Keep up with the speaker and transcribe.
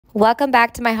Welcome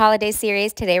back to my holiday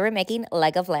series. Today we're making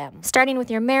leg of lamb. Starting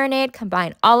with your marinade,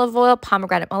 combine olive oil,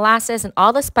 pomegranate molasses, and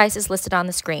all the spices listed on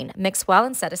the screen. Mix well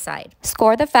and set aside.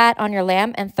 Score the fat on your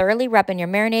lamb and thoroughly rub in your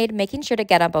marinade, making sure to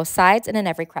get on both sides and in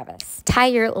every crevice. Tie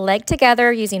your leg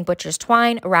together using butcher's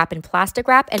twine, wrap in plastic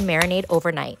wrap, and marinate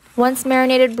overnight. Once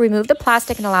marinated, remove the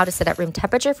plastic and allow to sit at room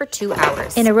temperature for 2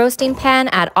 hours. In a roasting pan,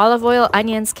 add olive oil,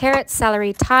 onions, carrots,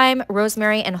 celery, thyme,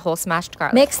 rosemary, and whole smashed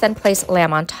garlic. Mix, then place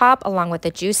lamb on top along with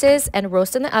the juices and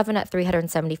roast in the oven at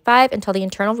 375 until the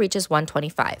internal reaches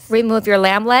 125. Remove your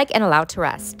lamb leg and allow to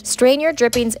rest. Strain your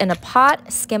drippings in a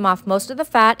pot, skim off most of the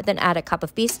fat, then add a cup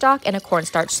of beef stock and a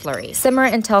cornstarch slurry. Simmer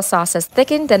until sauce is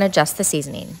thickened, then adjust the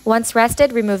seasoning. Once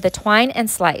rested, remove the twine and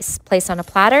slice. Place on a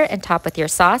platter and top with your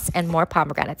sauce and more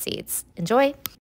pomegranate seeds. Enjoy!